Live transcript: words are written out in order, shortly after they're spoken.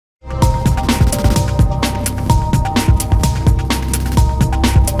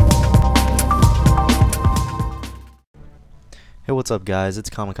Hey, what's up guys, it's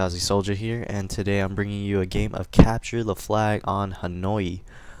Kamikaze Soldier here, and today I'm bringing you a game of Capture the Flag on Hanoi.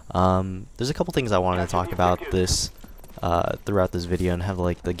 There's a couple things I wanted to talk about this throughout this video and have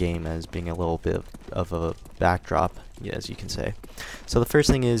like the game as being a little bit of a backdrop, as you can say. So the first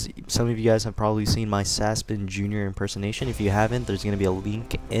thing is, some of you guys have probably seen my Saspin Jr. impersonation. If you haven't, there's going to be a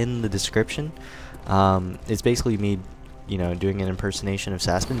link in the description. It's basically me, doing an impersonation of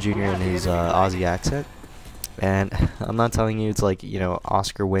Saspin Jr. in his Aussie accent. And I'm not telling you it's like,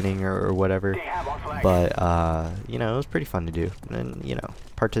 Oscar winning or whatever, but, it was pretty fun to do. And,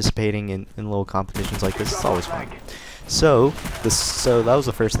 participating in little competitions like this is always fun. So that was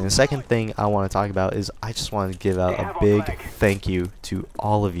the first thing. The second thing I want to talk about is I just want to give out a big thank you to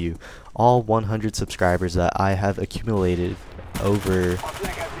all of you, all 100 subscribers that I have accumulated over,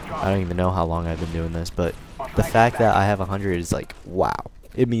 I don't even know how long I've been doing this, but the fact that I have 100 is like, wow.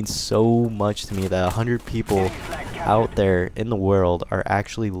 It means so much to me that 100 people out there in the world are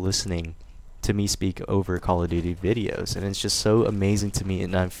actually listening to me speak over Call of Duty videos, and it's just so amazing to me,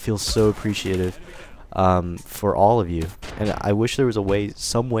 and I feel so appreciative for all of you. And I wish there was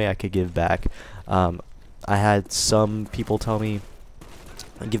some way I could give back. I had some people tell me,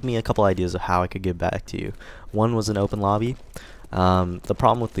 give me a couple ideas of how I could give back to you. One was an open lobby. The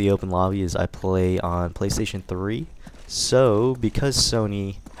problem with the open lobby is I play on PlayStation 3. So, because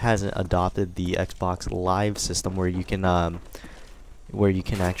Sony hasn't adopted the Xbox Live system where you can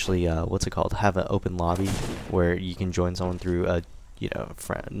actually, have an open lobby where you can join someone through a,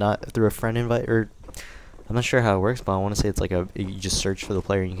 not through a friend invite, or I'm not sure how it works, but I want to say it's like you just search for the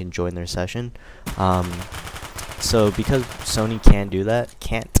player and you can join their session. So because Sony can't do that,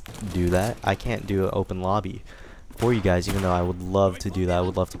 I can't do an open lobby for you guys, even though I would love to do that. I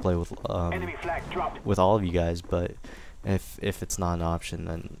would love to play with all of you guys, but if it's not an option,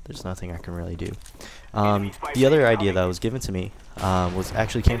 then there's nothing I can really do. The other idea that was given to me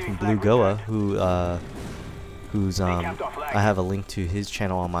came from Blue Goa, I have a link to his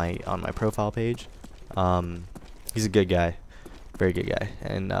channel on my profile page. He's a good guy, very good guy,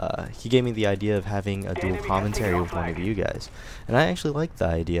 and he gave me the idea of having a dual commentary with one of you guys, and I actually like the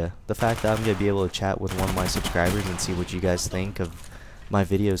idea. The fact that I'm gonna be able to chat with one of my subscribers and see what you guys think of my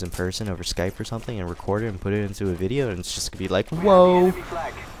videos in person over Skype or something, and record it and put it into a video, and it's just gonna be like, whoa,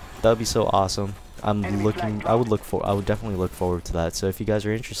 that would be so awesome. I would definitely look forward to that. So if you guys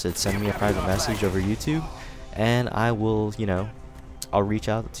are interested, send me a private message over YouTube, and I will, I'll reach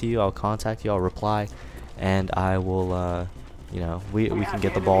out to you, I'll contact you, I'll reply, and I will, we can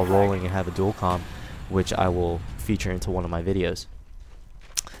get the ball rolling and have a dual com, which I will feature into one of my videos.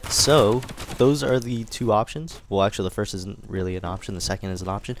 So those are the two options. Well, actually, the first isn't really an option. The second is an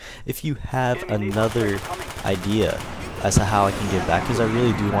option. If you have another idea as to how I can give back, because I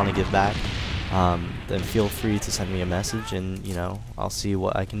really do want to give back, then feel free to send me a message, and I'll see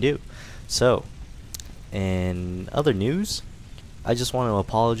what I can do. So, in other news, I just want to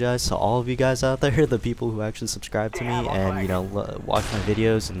apologize to all of you guys out there, the people who actually subscribe to me and watch my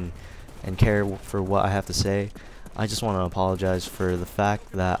videos and care for what I have to say. I just want to apologize for the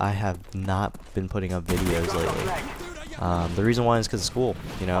fact that I have not been putting up videos lately. The reason why is because of school.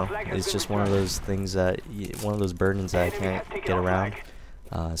 It's just one of those things one of those burdens that I can't get around.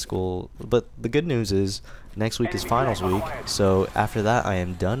 School. But the good news is next week is finals week, so after that I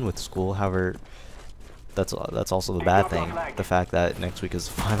am done with school. However, that's also the bad thing, the fact that next week is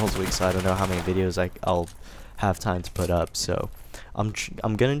finals week, so I don't know how many videos I'll have time to put up. So I'm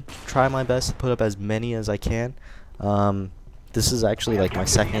gonna try my best to put up as many as I can. This is actually like my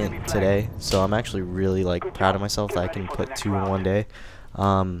second today, so I'm actually really proud of myself that I can put 2 in one day.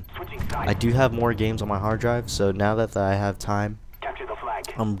 I do have more games on my hard drive, so now that I have time,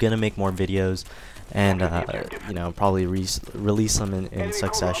 I'm gonna make more videos and probably release them in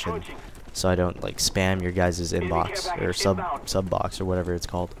succession, so I don't spam your guys' inbox or sub box or whatever it's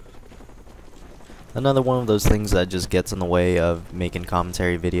called. Another one of those things that just gets in the way of making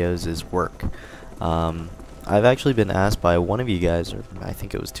commentary videos is work. I've actually been asked by one of you guys, or I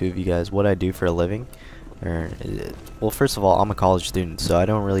think it was 2 of you guys, what I do for a living. Well, first of all, I'm a college student, so I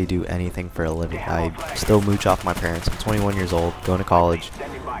don't really do anything for a living. I still mooch off my parents. I'm 21 years old, going to college,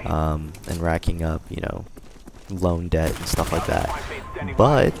 and racking up, loan debt and stuff like that.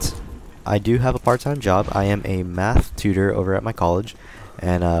 But I do have a part-time job. I am a math tutor over at my college,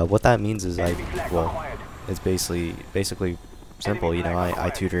 and what that means is it's basically simple. I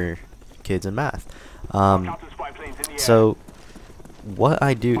tutor kids in math. So what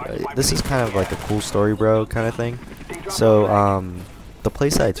I do, this is kind of like a cool story, bro, kind of thing. So the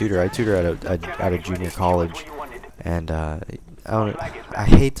place that I tutor at a junior college, and I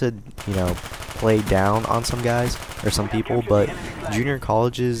hate to play down on some guys or some people, but junior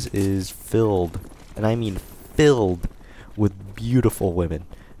colleges is filled, and I mean filled, with beautiful women.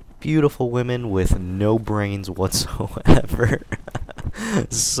 Beautiful women with no brains whatsoever.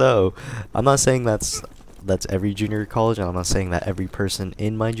 So, I'm not saying that's every junior college, and I'm not saying that every person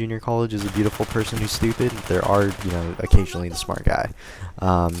in my junior college is a beautiful person who's stupid. There are, you know, occasionally the smart guy,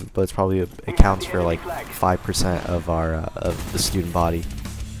 but it's probably it counts for like 5% of our of the student body.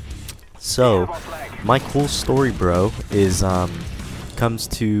 So, my cool story, bro, is comes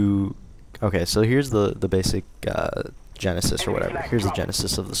to okay. So here's the basic genesis or whatever. Here's the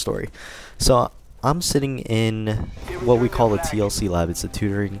genesis of the story. So I'm sitting in what we call a TLC lab. It's a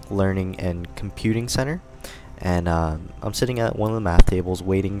tutoring, learning, and computing center. And I'm sitting at one of the math tables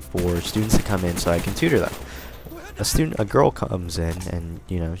waiting for students to come in so I can tutor them. A girl comes in, and,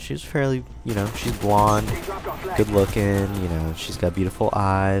 you know, she's fairly, you know, she's blonde, good looking, you know, she's got beautiful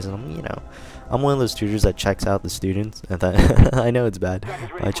eyes, and I'm one of those tutors that checks out the students, and then, I know it's bad,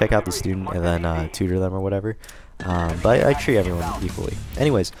 but I check out the student and then tutor them or whatever, but I treat everyone equally.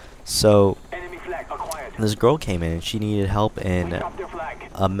 Anyways, so this girl came in and she needed help in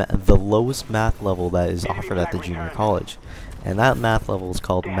the lowest math level that is offered at the junior college, and that math level is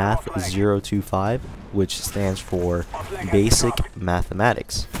called Math 025, which stands for Basic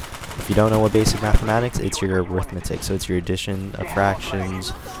Mathematics. If you don't know what basic mathematics, it's your arithmetic, so it's your addition of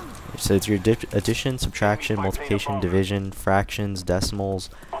fractions, so it's your addition, subtraction, multiplication, division, fractions, decimals,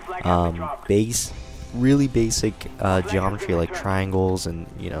 really basic geometry like triangles and,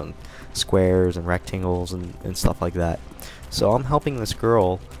 you know, squares and rectangles and stuff like that. So I'm helping this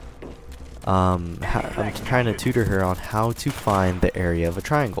girl. I'm trying to tutor her on how to find the area of a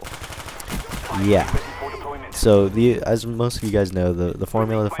triangle. Yeah. So as most of you guys know, the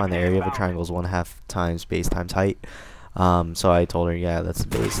formula to find the area of a triangle is 1/2 times base times height. So I told her, yeah, that's the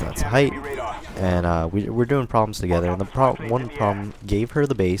base, that's the height, and we're doing problems together. And one problem gave her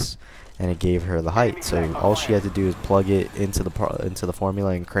the base, and it gave her the height. So all she had to do is plug it into the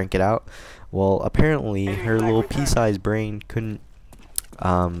formula and crank it out. Well, apparently her little pea-sized brain couldn't.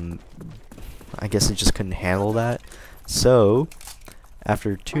 I guess it just couldn't handle that. So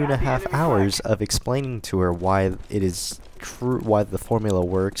after 2.5 hours of explaining to her why it is true, why the formula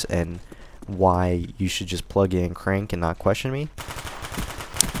works, and why you should just plug in and crank and not question me,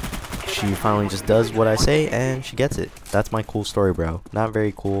 she finally just does what I say and she gets it. That's my cool story, bro. Not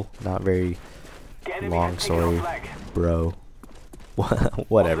very cool, not very long story, bro.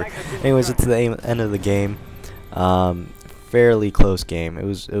 Whatever. Anyways, it's the end of the game. Fairly close game. It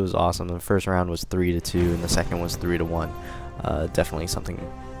was awesome. The first round was 3-2 and the second was 3-1. Definitely something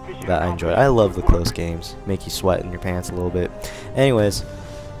that I enjoyed. I love the close games. Make you sweat in your pants a little bit. Anyways,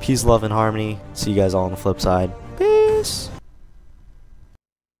 peace, love, and harmony. See you guys all on the flip side. Peace.